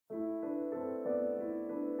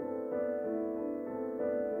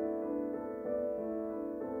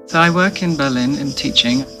So I work in Berlin in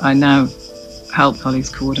teaching. I now help colleagues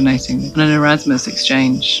coordinating an Erasmus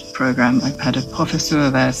exchange program. I've had a professor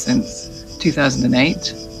there since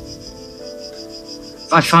 2008.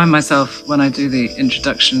 I find myself, when I do the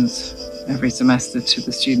introductions every semester to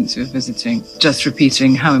the students who are visiting, just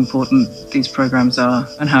repeating how important these programs are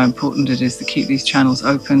and how important it is to keep these channels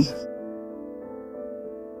open.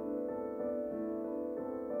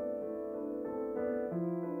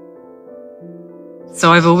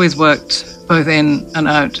 So I've always worked both in and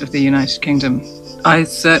out of the United Kingdom. I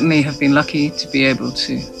certainly have been lucky to be able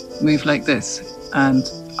to move like this, and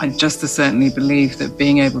I just as certainly believe that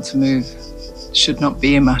being able to move should not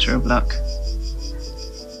be a matter of luck.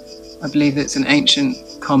 I believe it's an ancient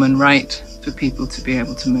common right for people to be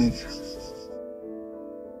able to move.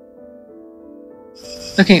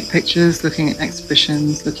 Looking at pictures, looking at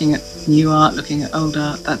exhibitions, looking at new art, looking at old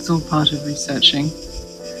art, that's all part of researching.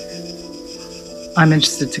 I'm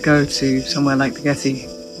interested to go to somewhere like the Getty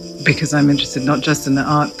because I'm interested not just in the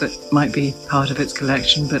art that might be part of its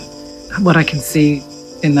collection, but what I can see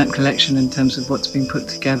in that collection in terms of what's been put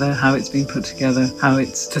together, how it's been put together, how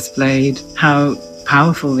it's displayed, how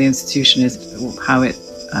powerful the institution is, how it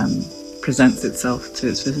presents itself to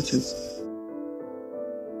its visitors.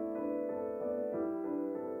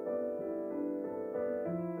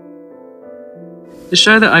 The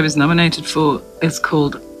show that I was nominated for is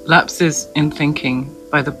called Lapses in Thinking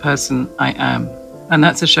by the Person I Am. And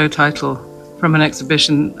that's a show title from an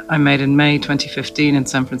exhibition I made in May 2015 in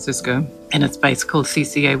San Francisco in a space called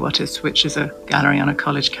CCA Wattis, which is a gallery on a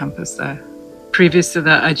college campus there. Previous to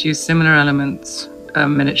that, I'd used similar elements, a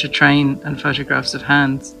miniature train and photographs of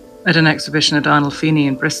hands, at an exhibition at Arnolfini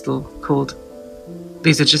in Bristol called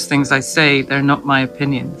These Are Just Things I Say, They're Not My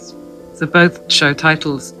Opinions. So both show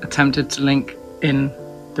titles attempted to link in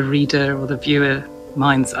the reader or the viewer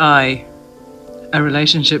mind's eye a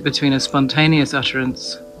relationship between a spontaneous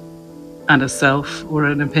utterance and a self or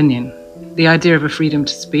an opinion. The idea of a freedom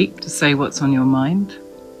to speak, to say what's on your mind,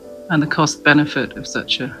 and the cost benefit of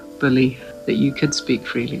such a belief that you could speak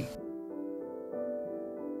freely.